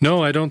favor?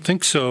 No, I don't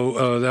think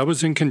so. That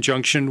was in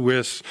conjunction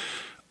with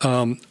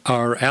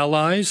our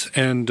allies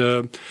and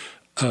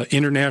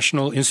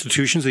international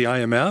institutions, the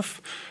IMF.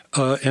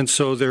 And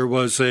so there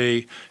was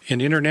an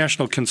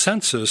international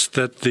consensus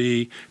that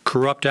the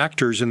corrupt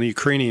actors in the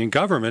Ukrainian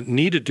government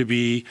needed to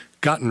be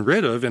gotten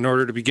rid of in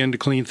order to begin to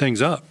clean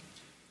things up.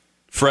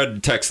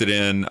 Fred texted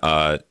in,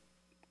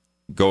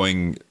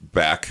 going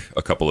back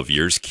a couple of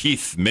years,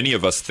 Keith, many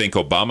of us think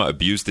Obama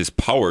abused his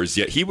powers,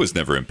 yet he was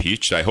never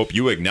impeached. I hope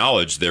you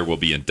acknowledge there will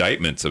be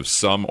indictments of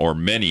some or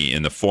many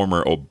in the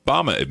former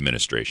Obama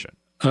administration.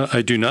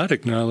 I do not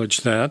acknowledge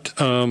that.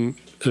 The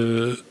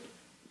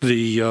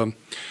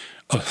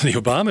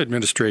Obama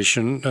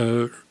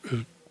administration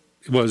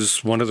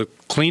was one of the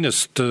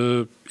cleanest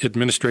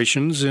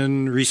administrations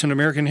in recent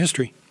American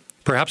history,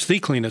 perhaps the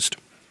cleanest.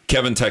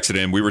 Kevin texted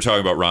in. We were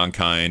talking about Ron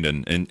Kind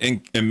and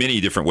in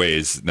many different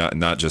ways,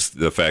 not just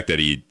the fact that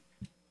he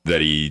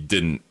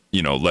didn't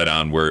let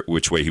on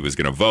which way he was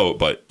going to vote,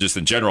 but just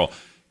in general.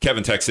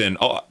 Kevin texted in.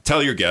 Oh,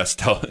 tell your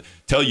guest,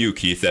 tell you,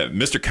 Keith, that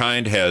Mr.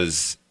 Kind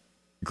has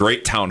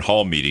great town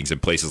hall meetings in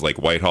places like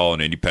Whitehall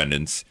and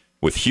Independence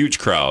with huge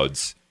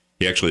crowds.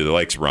 He actually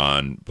likes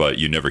Ron, but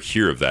you never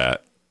hear of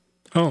that.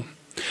 Oh,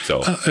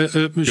 so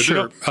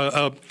sure.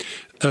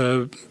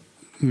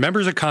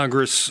 Members of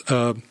Congress.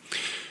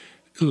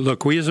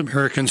 Look, we as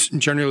Americans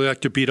generally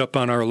like to beat up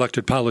on our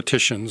elected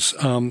politicians.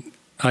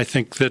 I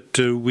think that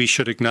we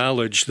should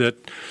acknowledge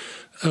that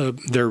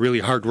they're really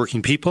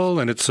hardworking people,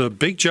 and it's a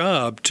big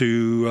job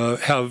to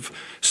have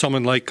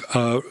someone like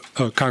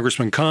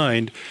Congressman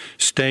Kind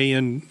stay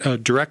in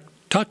direct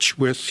touch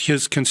with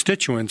his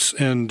constituents,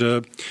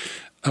 and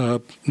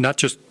not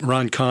just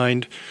Ron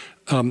Kind.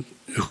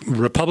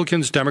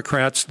 Republicans,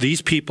 Democrats,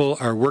 these people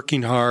are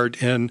working hard,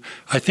 and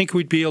I think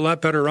we'd be a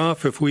lot better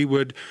off if we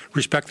would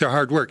respect their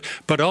hard work.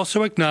 But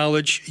also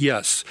acknowledge,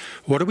 yes,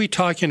 what are we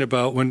talking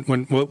about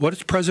what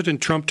is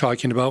President Trump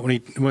talking about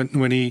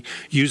when he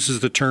uses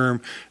the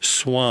term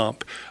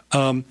swamp?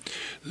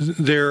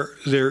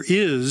 There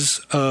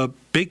is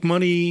big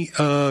money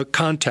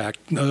contact.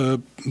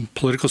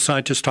 Political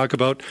scientists talk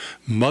about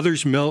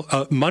mother's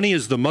milk. Money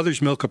is the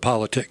mother's milk of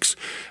politics.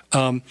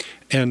 And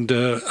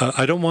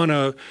I don't want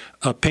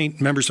to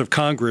paint members of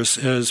Congress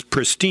as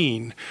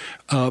pristine,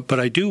 but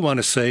I do want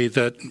to say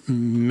that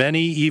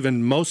many,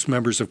 even most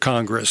members of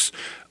Congress,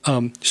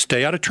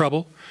 stay out of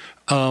trouble,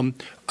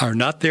 are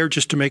not there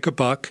just to make a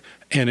buck,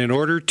 and in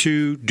order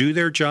to do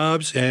their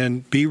jobs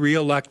and be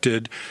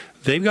reelected,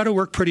 they've got to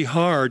work pretty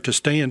hard to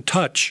stay in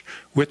touch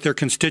with their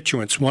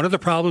constituents. One of the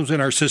problems in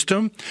our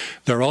system,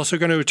 they're also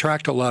going to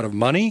attract a lot of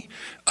money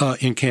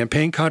in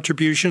campaign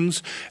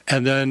contributions,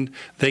 and then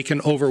they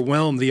can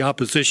overwhelm the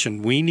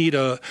opposition. We need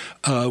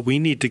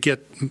to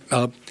get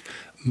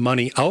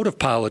money out of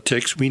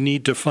politics. We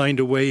need to find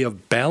a way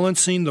of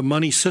balancing the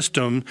money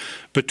system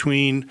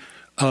between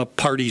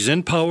parties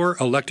in power,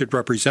 elected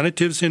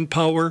representatives in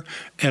power,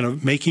 and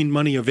of making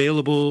money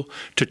available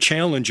to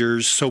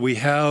challengers, so we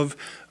have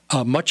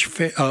a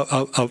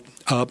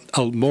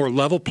more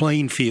level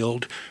playing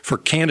field for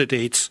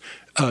candidates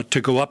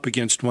to go up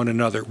against one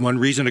another. One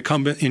reason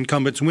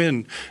incumbents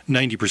win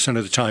 90%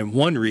 of the time.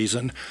 One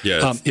reason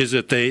is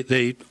that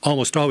they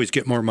almost always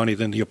get more money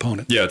than the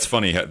opponent. Yeah, it's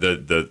funny.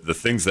 The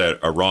things that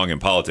are wrong in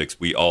politics,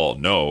 we all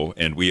know,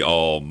 and we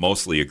all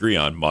mostly agree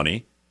on.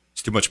 Money.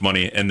 It's too much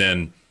money. And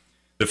then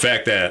the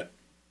fact that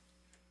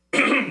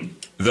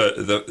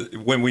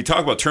when we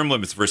talk about term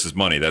limits versus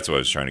money, that's what I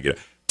was trying to get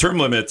at. Term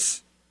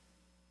limits,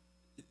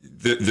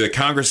 the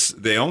Congress,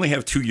 they only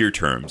have 2-year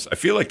terms. I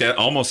feel like that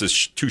almost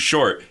is too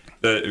short.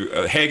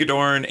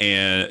 Hagedorn,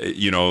 and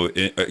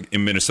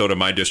in Minnesota,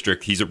 my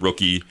district, he's a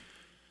rookie,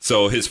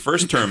 so his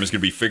first term is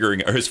going to be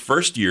his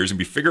first year is going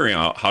to be figuring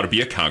out how to be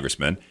a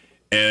congressman,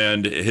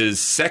 and his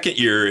second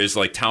year is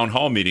like town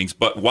hall meetings.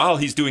 But while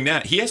he's doing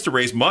that, he has to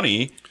raise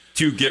money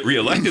to get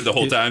reelected the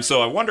whole time.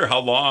 So I wonder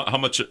how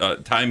much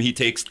time he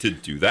takes to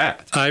do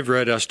that. I've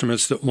read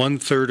estimates that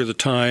 1/3 of the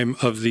time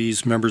of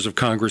these members of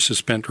Congress is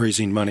spent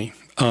raising money.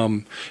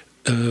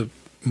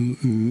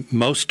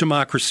 Most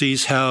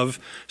democracies have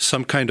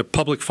some kind of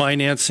public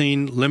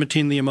financing,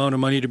 limiting the amount of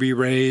money to be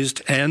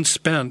raised and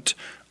spent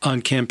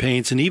on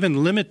campaigns, and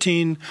even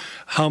limiting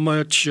how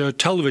much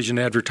television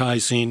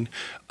advertising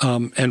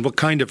and what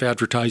kind of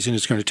advertising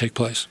is going to take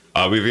place.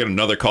 We've got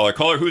another caller.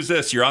 Caller, who's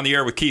this? You're on the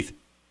air with Keith.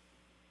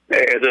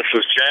 Hey, this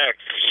is Jack.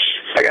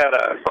 I got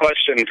a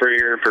question for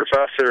your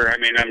professor. I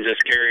mean, I'm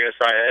just curious.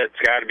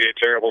 It's got to be a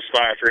terrible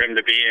spot for him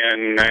to be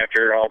in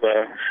after all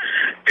the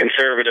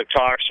conservative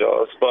talk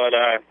shows. But,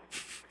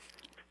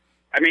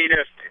 I mean,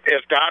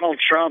 if Donald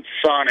Trump's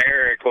son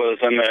Eric was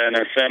in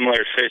a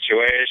similar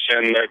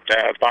situation that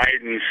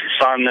Biden's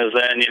son is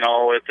in,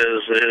 with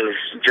his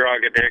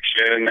drug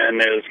addiction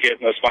and is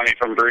getting this money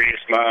from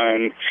Burisma,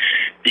 and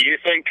do you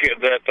think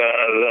that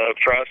the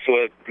press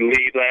would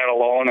leave that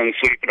alone and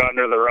sweep it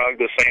under the rug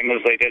the same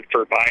as they did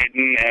for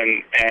Biden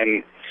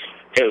and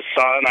his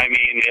son? I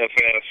mean, if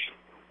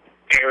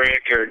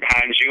Eric or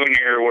Don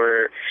Jr.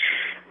 were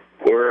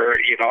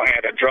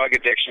had a drug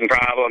addiction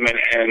problem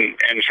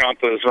and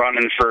Trump was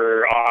running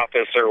for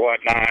office or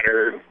whatnot,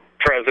 or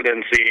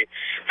presidency,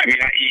 I mean,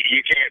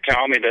 you can't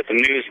tell me that the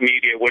news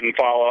media wouldn't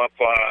follow up,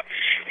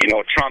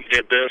 Trump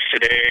did this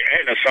today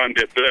and his son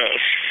did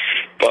this.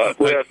 But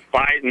with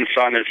Biden's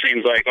son, it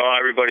seems like,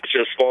 everybody's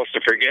just supposed to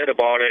forget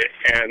about it.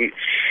 And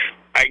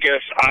I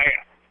guess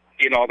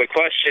the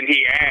question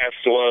he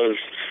asked was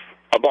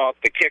about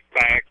the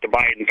kickback the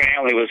Biden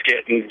family was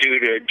getting due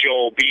to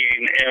Joe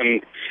being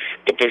in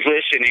the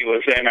position he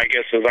was in, I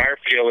guess is our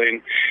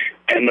feeling.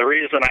 And the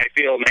reason I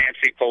feel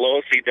Nancy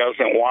Pelosi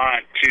doesn't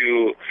want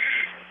to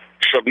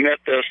submit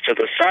this to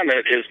the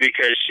Senate is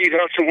because she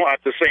doesn't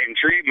want the same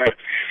treatment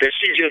that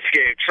she just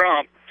gave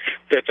Trump,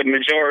 that the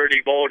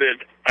majority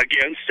voted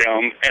against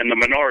him and the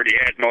minority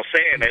had no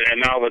say in it.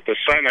 And now that the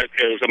Senate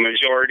is a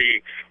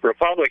majority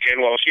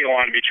Republican, well, she don't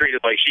want to be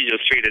treated like she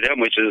just treated him,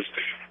 which is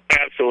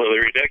absolutely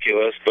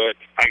ridiculous. But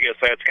I guess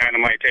that's kind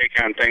of my take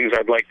on things.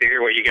 I'd like to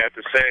hear what you got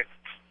to say.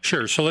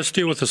 Sure. So let's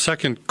deal with the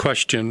second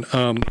question.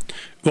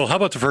 Well, how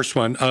about the first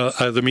one?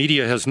 The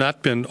media has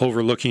not been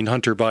overlooking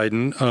Hunter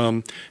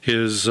Biden.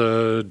 His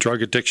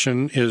drug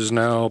addiction is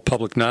now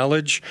public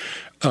knowledge.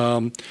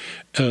 Questioning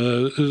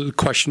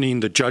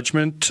the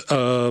judgment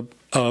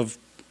of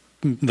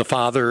the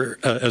father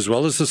as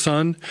well as the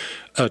son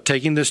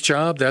taking this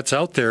job, that's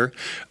out there.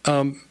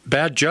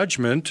 Bad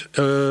judgment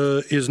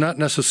is not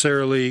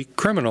necessarily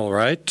criminal,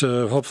 right?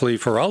 Hopefully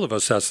for all of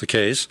us that's the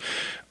case.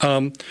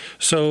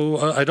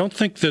 So I don't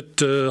think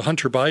that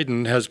Hunter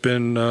Biden has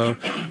been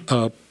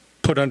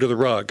put under the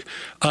rug.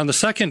 On the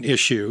second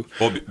issue...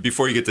 Well,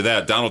 before you get to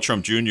that, Donald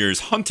Trump Jr.'s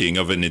hunting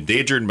of an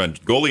endangered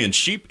Mongolian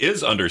sheep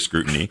is under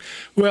scrutiny.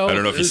 Well, I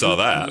don't know if you saw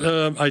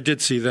that. I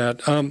did see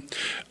that.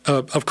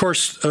 Of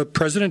course,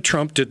 President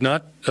Trump did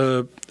not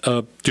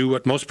do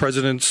what most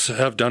presidents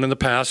have done in the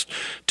past,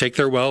 take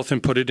their wealth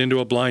and put it into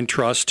a blind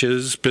trust.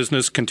 His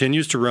business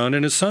continues to run,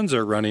 and his sons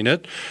are running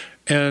it.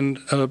 And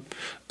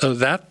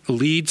that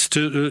leads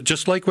to,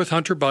 just like with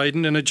Hunter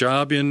Biden and a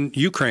job in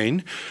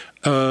Ukraine,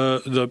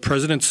 the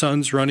president's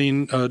son's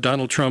running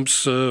Donald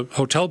Trump's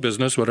hotel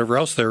business, whatever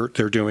else they're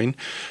doing,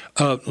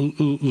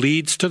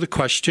 leads to the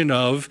question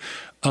of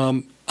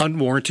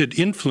unwarranted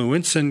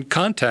influence and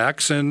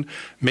contacts and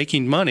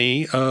making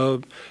money a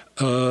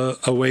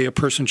way a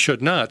person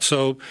should not.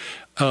 So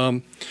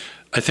I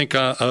think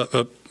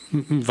former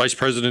Vice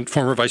President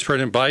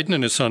Biden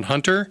and his son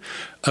Hunter,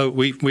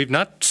 we've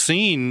not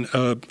seen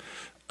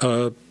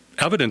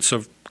evidence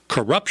of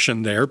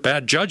corruption there,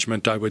 bad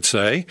judgment, I would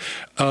say.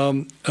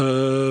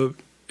 The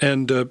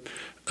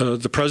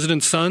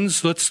president's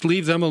sons, let's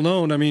leave them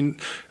alone. I mean,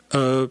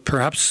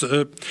 perhaps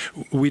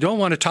we don't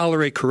want to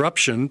tolerate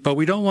corruption, but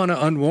we don't want to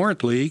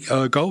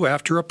unwarrantedly go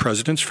after a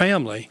president's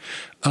family.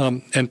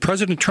 And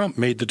President Trump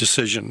made the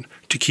decision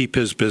to keep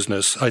his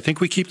business. I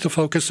think we keep the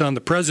focus on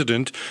the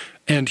president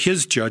and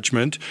his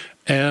judgment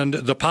and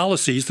the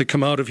policies that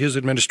come out of his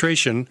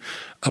administration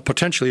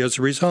potentially as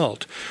a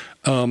result.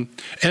 And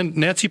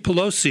Nancy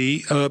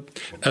Pelosi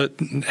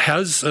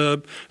has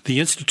the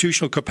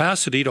institutional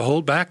capacity to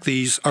hold back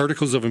these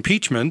articles of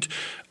impeachment.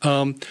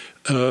 Leader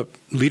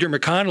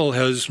McConnell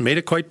has made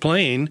it quite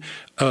plain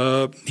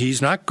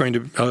he's not going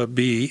to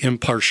be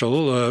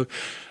impartial.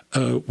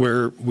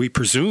 Where we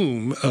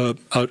presume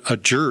a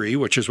jury,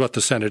 which is what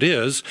the Senate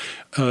is,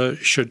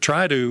 should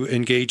try to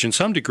engage in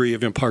some degree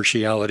of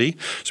impartiality.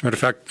 As a matter of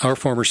fact, our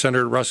former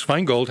Senator Russ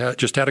Feingold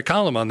just had a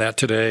column on that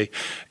today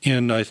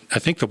in, I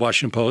think, the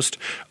Washington Post.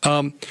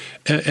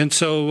 And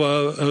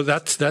so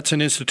that's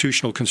an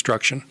institutional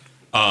construction.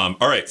 All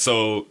right,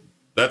 so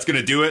that's going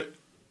to do it.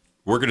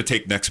 We're going to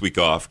take next week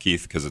off,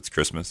 Keith, because it's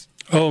Christmas.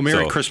 Oh,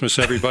 Merry Christmas,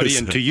 everybody,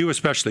 and to you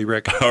especially,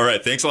 Rick. All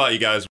right, thanks a lot, you guys.